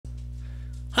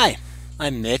Hi,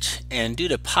 I'm Mitch, and due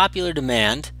to popular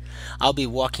demand, I'll be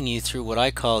walking you through what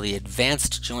I call the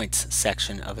Advanced Joints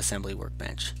section of Assembly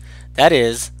Workbench. That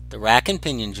is, the rack and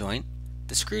pinion joint,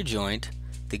 the screw joint,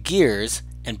 the gears,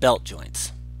 and belt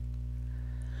joints.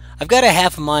 I've got a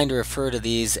half a mind to refer to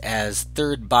these as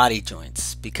third body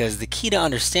joints because the key to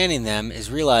understanding them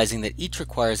is realizing that each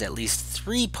requires at least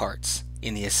 3 parts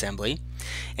in the assembly,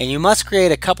 and you must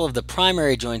create a couple of the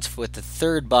primary joints with the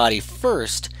third body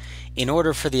first in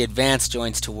order for the advanced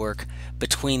joints to work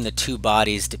between the 2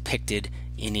 bodies depicted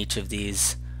in each of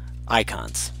these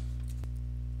icons.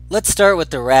 Let's start with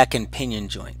the rack and pinion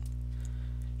joint.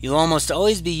 You'll almost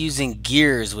always be using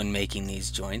gears when making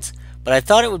these joints, but I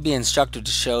thought it would be instructive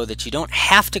to show that you don't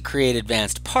have to create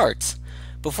advanced parts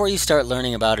before you start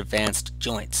learning about advanced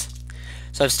joints.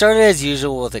 So I've started as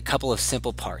usual with a couple of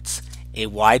simple parts, a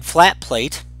wide flat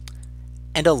plate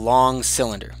and a long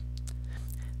cylinder.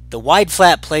 The wide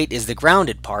flat plate is the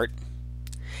grounded part,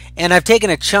 and I've taken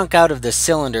a chunk out of the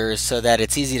cylinder so that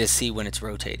it's easy to see when it's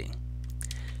rotating.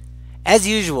 As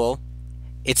usual,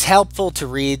 it's helpful to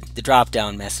read the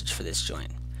drop-down message for this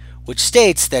joint, which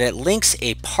states that it links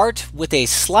a part with a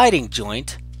sliding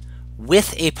joint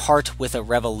with a part with a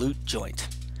revolute joint.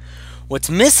 What's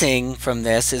missing from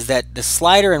this is that the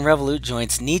slider and revolute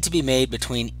joints need to be made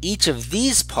between each of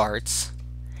these parts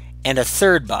and a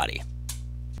third body.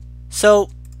 So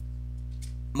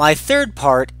my third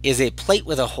part is a plate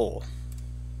with a hole.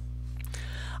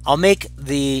 I'll make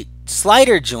the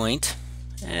slider joint,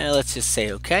 let's just say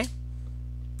OK.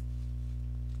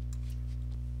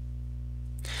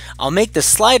 I'll make the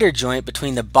slider joint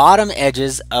between the bottom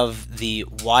edges of the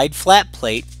wide flat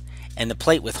plate and the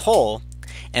plate with hole,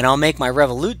 and I'll make my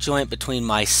revolute joint between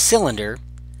my cylinder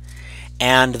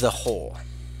and the hole.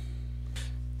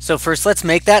 So first let's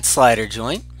make that slider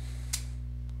joint.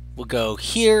 We'll go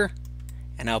here,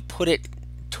 and I'll put it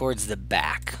towards the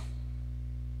back.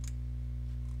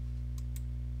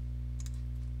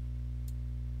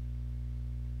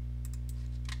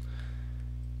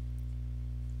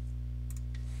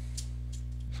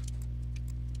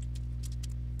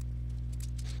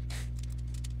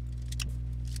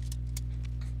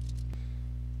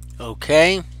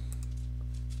 Okay.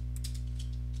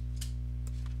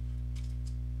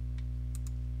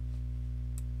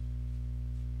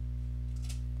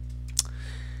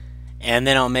 And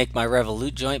then I'll make my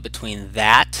revolute joint between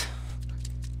that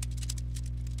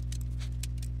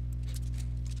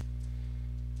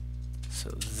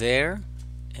so there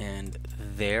and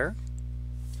there.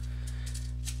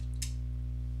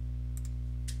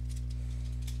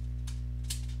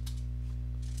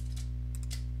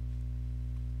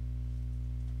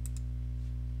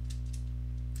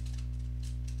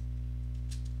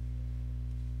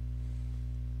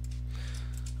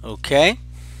 Okay.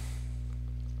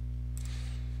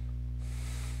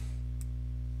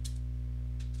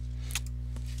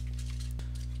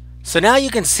 So now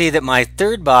you can see that my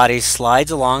third body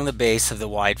slides along the base of the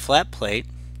wide flat plate,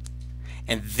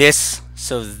 and this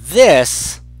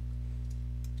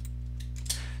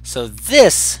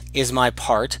is my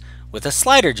part with a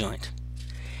slider joint,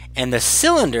 and the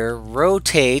cylinder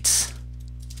rotates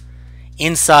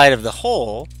inside of the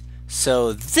hole,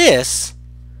 so this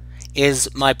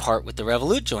is my part with the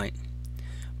revolute joint.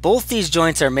 Both these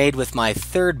joints are made with my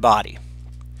third body.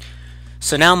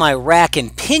 So now my rack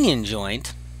and pinion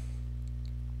joint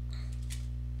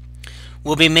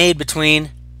will be made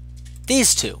between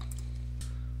these two.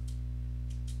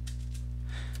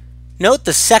 Note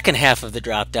the second half of the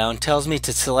drop-down tells me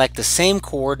to select the same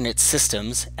coordinate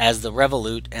systems as the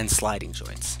revolute and sliding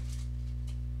joints.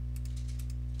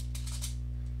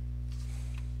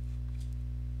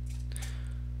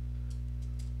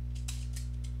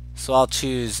 So I'll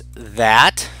choose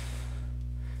that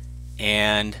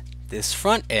and this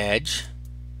front edge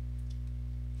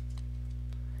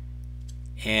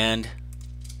and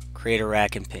create a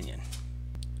rack and pinion.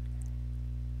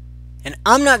 And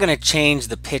I'm not going to change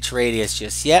the pitch radius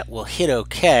just yet. We'll hit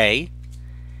OK,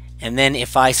 and then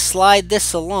if I slide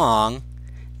this along,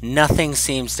 nothing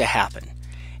seems to happen.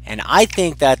 And I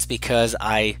think that's because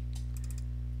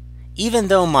even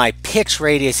though my pitch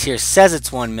radius here says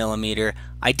it's 1 millimeter,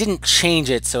 I didn't change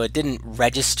it so it didn't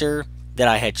register that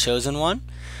I had chosen one.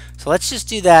 So let's just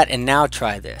do that and now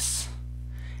try this.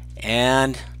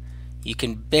 And you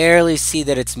can barely see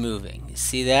that it's moving. You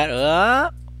see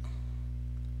that?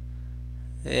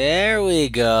 There we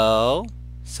go.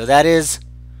 So that is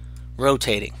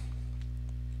rotating.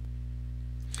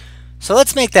 So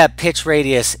let's make that pitch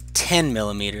radius 10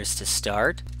 millimeters to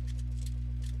start.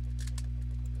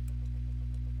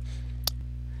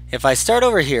 If I start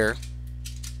over here,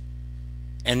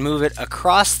 and move it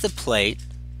across the plate,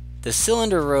 the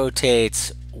cylinder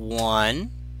rotates 1,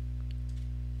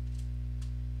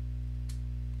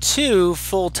 2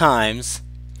 full times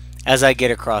as I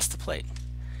get across the plate.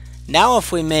 Now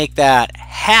if we make that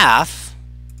half,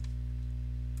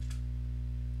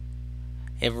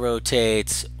 it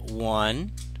rotates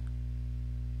 1,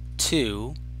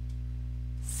 2,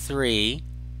 3,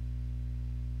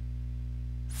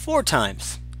 4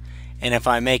 times. And if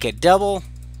I make it double,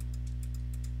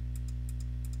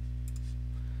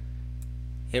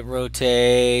 it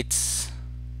rotates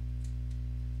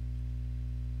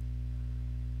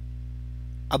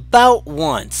about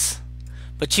once.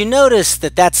 But you notice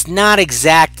that that's not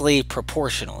exactly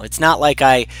proportional. It's not like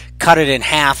I cut it in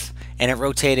half and it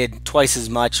rotated twice as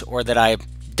much, or that I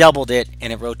doubled it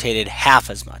and it rotated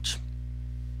half as much.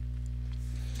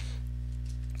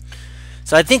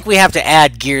 So I think we have to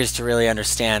add gears to really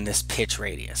understand this pitch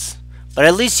radius. But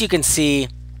at least you can see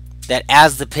that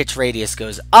as the pitch radius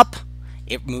goes up,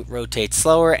 it rotates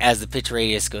slower. As the pitch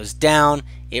radius goes down,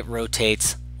 it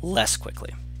rotates less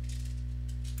quickly.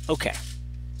 Okay.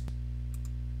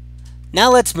 Now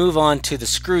let's move on to the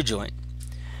screw joint.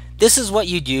 This is what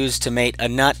you'd use to mate a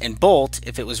nut and bolt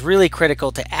if it was really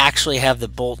critical to actually have the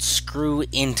bolt screw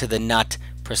into the nut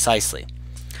precisely.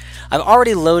 I've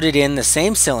already loaded in the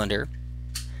same cylinder,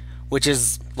 which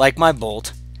is like my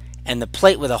bolt, and the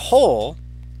plate with a hole,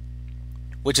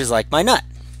 which is like my nut.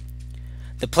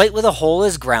 The plate with a hole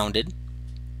is grounded,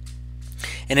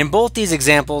 and in both these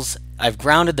examples, I've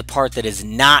grounded the part that is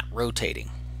not rotating.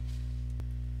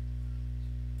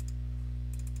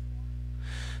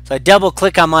 So I double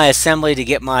click on my assembly to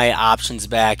get my options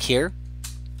back here.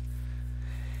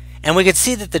 And we can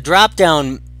see that the drop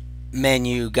down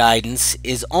menu guidance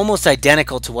is almost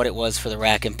identical to what it was for the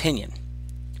rack and pinion.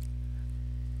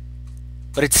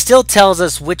 But it still tells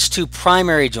us which two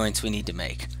primary joints we need to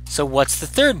make. So what's the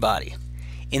third body?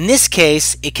 In this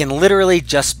case, it can literally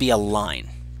just be a line.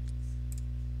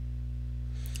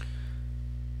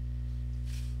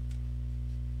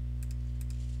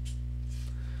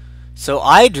 So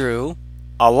I drew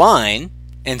a line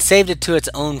and saved it to its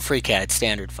own FreeCAD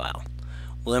standard file.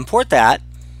 We'll import that.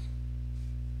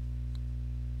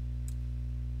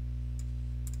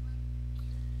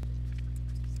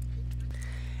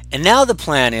 And now the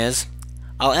plan is,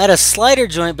 I'll add a slider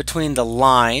joint between the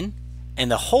line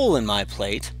and the hole in my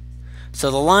plate,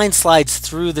 so the line slides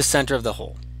through the center of the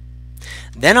hole.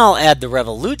 Then I'll add the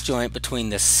revolute joint between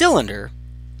the cylinder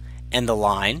and the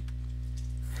line,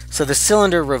 so the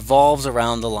cylinder revolves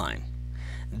around the line.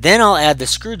 Then I'll add the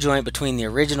screw joint between the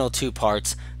original two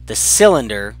parts, the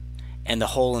cylinder and the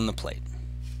hole in the plate.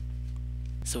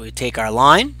 So we take our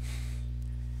line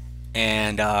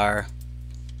and our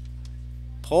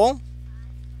pole,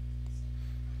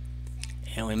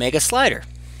 and we make a slider.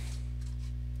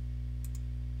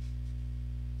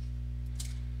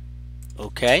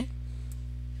 Okay.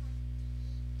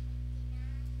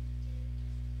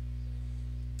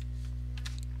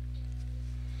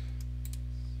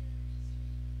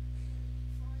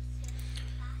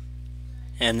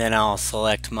 And then I'll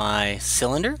select my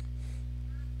cylinder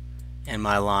and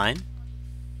my line,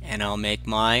 and I'll make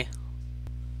my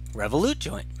revolute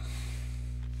joint.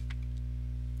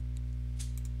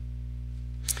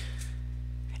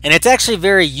 And it's actually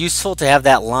very useful to have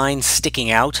that line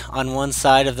sticking out on one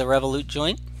side of the revolute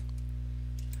joint.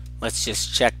 Let's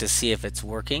just check to see if it's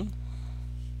working.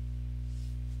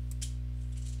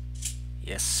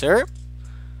 Yes, sir.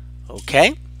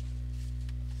 Okay.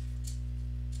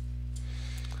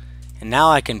 And now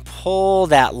I can pull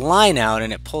that line out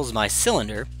and it pulls my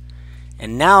cylinder.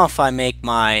 And now if I make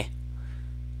my,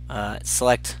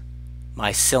 select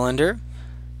my cylinder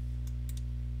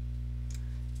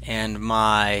and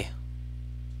my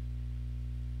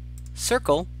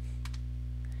circle,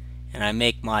 and I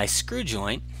make my screw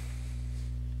joint,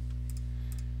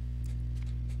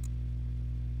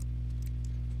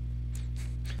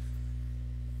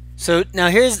 so now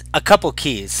here's a couple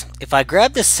keys. If I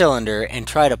grab the cylinder and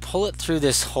try to pull it through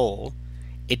this hole,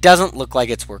 it doesn't look like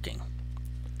it's working.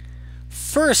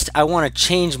 First, I want to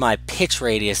change my pitch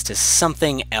radius to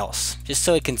something else, just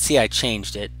so it can see I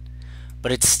changed it.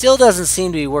 But it still doesn't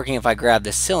seem to be working if I grab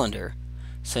the cylinder.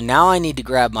 So now I need to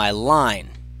grab my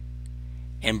line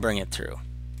and bring it through.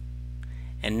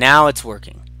 And now it's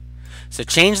working. So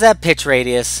change that pitch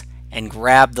radius and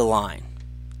grab the line.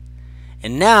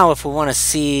 And now if we want to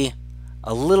see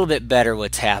a little bit better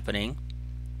what's happening,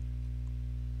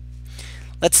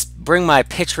 let's bring my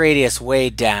pitch radius way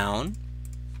down.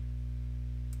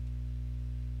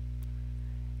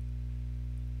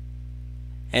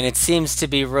 And it seems to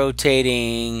be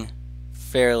rotating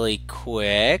fairly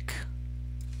quick.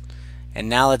 And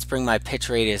now let's bring my pitch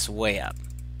radius way up.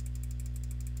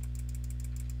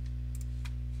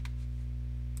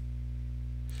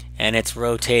 And it's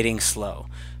rotating slow.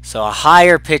 So a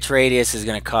higher pitch radius is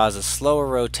going to cause a slower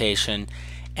rotation,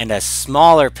 and a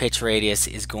smaller pitch radius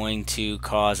is going to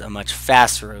cause a much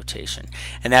faster rotation.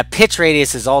 And that pitch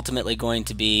radius is ultimately going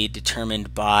to be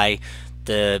determined by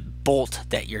the bolt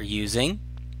that you're using.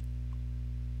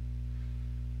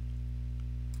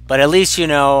 But at least you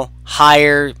know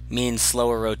higher means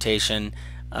slower rotation,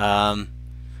 and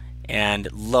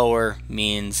lower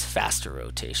means faster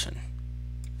rotation.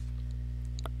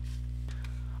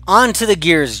 On to the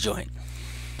gears joint.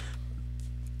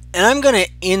 And I'm going to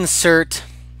insert,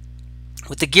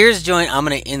 with the gears joint, I'm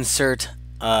going to insert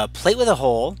a plate with a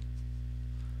hole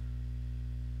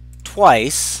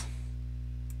twice.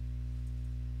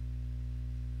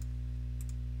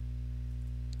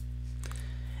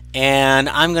 And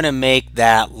I'm going to make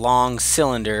that long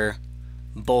cylinder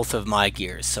both of my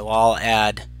gears. So I'll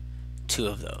add 2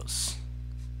 of those.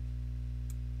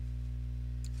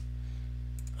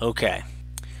 Okay.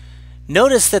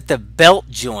 Notice that the belt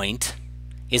joint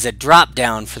is a drop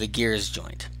down for the gears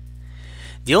joint.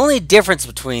 The only difference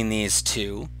between these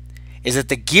two is that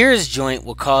the gears joint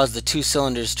will cause the 2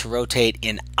 cylinders to rotate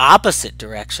in opposite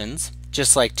directions,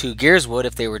 just like 2 gears would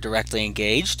if they were directly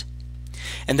engaged.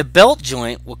 And the belt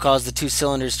joint will cause the 2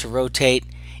 cylinders to rotate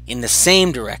in the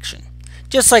same direction,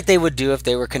 just like they would do if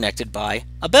they were connected by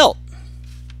a belt.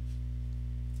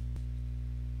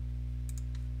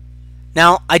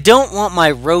 Now, I don't want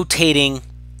my rotating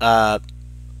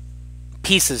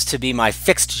pieces to be my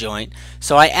fixed joint,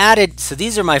 so so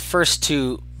these are my first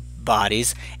 2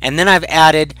 bodies, and then I've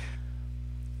added,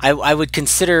 I would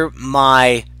consider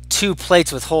my 2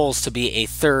 plates with holes to be a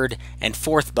 3rd and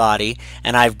 4th body,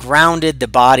 and I've grounded the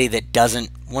body that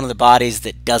one of the bodies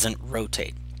that doesn't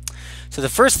rotate. So the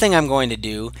first thing I'm going to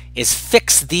do is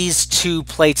fix these 2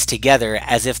 plates together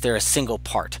as if they're a single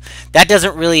part. That's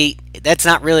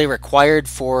not really required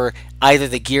for either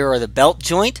the gear or the belt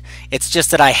joint. It's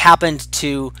just that I happened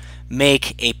to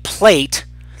make a plate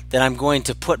that I'm going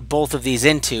to put both of these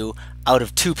into out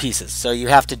of 2 pieces. So you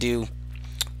have to do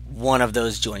one of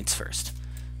those joints first.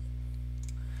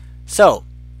 So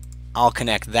I'll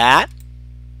connect that.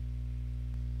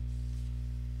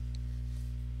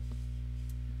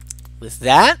 With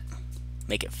that,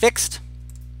 make it fixed.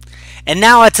 And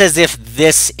now it's as if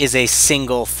this is a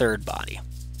single 3rd body.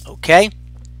 Okay?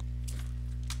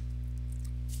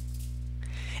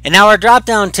 And now our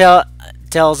drop-down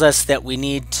tells us that we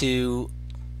need to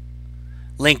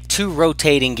link 2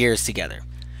 rotating gears together.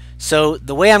 So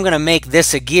the way I'm going to make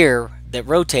this a gear that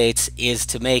rotates is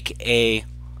to make a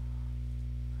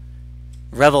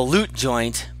revolute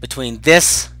joint between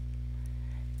this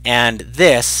and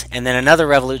this, and then another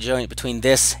revolute joint between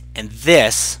this, and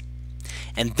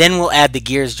then we'll add the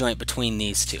gears joint between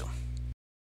these 2.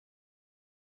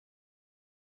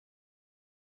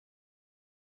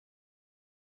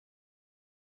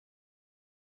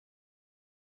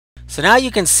 So now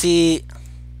you can see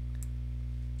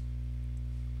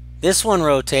this one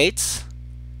rotates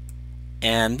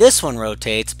and this one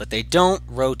rotates, but they don't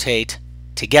rotate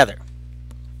together.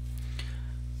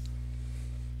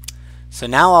 So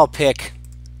now I'll pick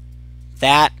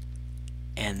that,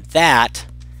 and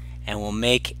we'll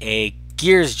make a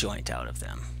gears joint out of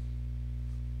them.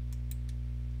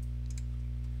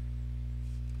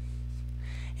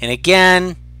 And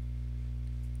again,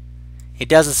 it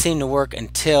doesn't seem to work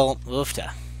until,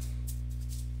 oofta.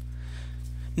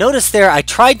 Notice there I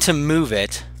tried to move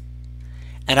it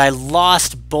and I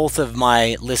lost both of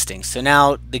my listings. So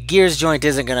now the gears joint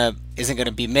isn't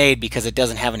gonna be made because it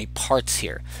doesn't have any parts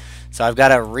here. So I've got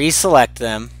to reselect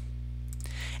them,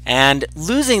 and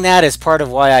losing that is part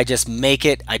of why I just make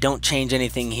it. I don't change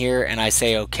anything here, and I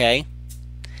say OK,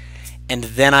 and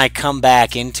then I come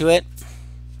back into it,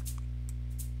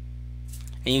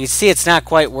 and you can see it's not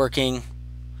quite working.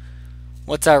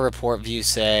 What's our report view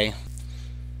say?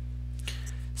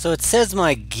 So it says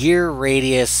my gear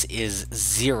radius is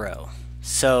 0,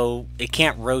 so it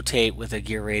can't rotate with a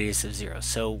gear radius of 0.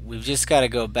 So we've just got to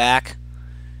go back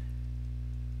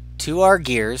to our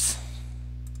gears,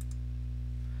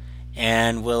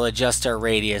 and we'll adjust our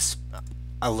radius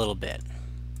a little bit.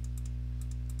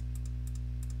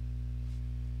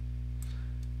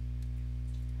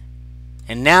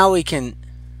 And now we can,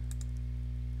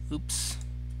 oops,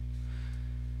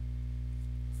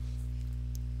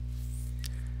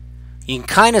 you can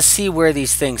kind of see where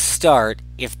these things start.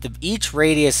 If each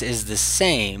radius is the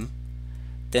same,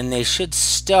 then they should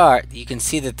start, you can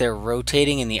see that they're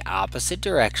rotating in the opposite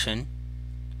direction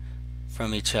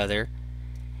from each other,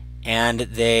 and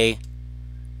they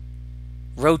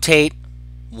rotate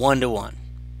 1 to 1.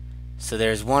 So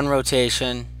there's one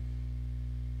rotation,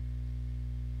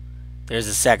 there's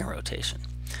a second rotation.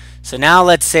 So now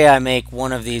let's say I make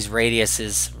one of these radii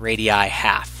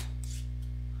half.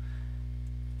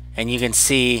 And you can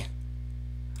see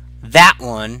that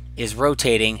one is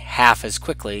rotating half as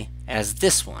quickly as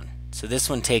this one. So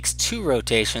this one takes 2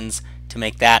 rotations to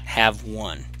make that have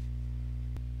 1.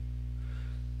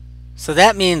 So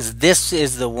that means this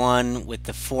is the one with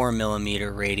the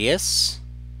 4mm radius,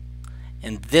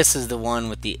 and this is the one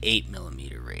with the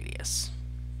 8mm radius.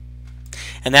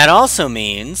 And that also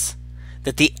means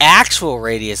that the actual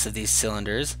radius of these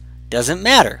cylinders doesn't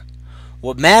matter.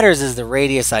 What matters is the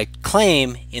radius I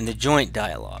claim in the joint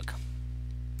dialog.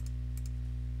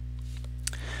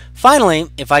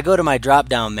 Finally, if I go to my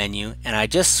drop-down menu and I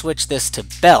just switch this to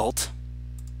belt,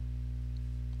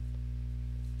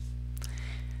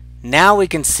 now we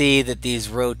can see that these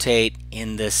rotate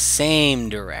in the same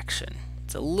direction.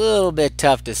 It's a little bit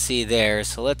tough to see there,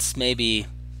 so let's maybe...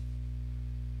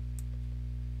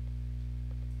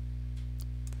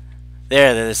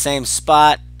 There, they're the same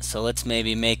spot, so let's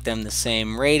maybe make them the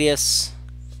same radius.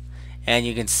 And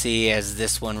you can see as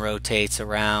this one rotates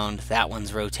around, that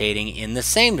one's rotating in the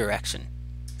same direction.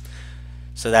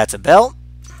 So that's a belt.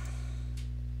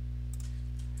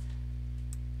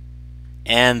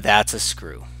 And that's a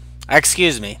screw.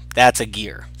 Excuse me, that's a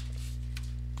gear.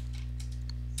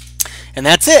 And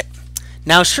that's it.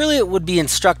 Now surely it would be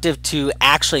instructive to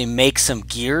actually make some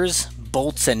gears,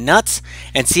 bolts, and nuts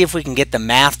and see if we can get the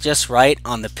math just right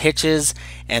on the pitches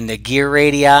and the gear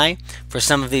radii for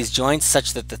some of these joints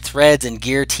such that the threads and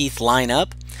gear teeth line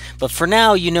up. But for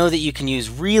now, you know that you can use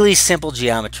really simple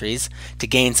geometries to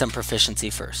gain some proficiency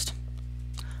first.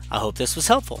 I hope this was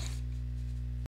helpful.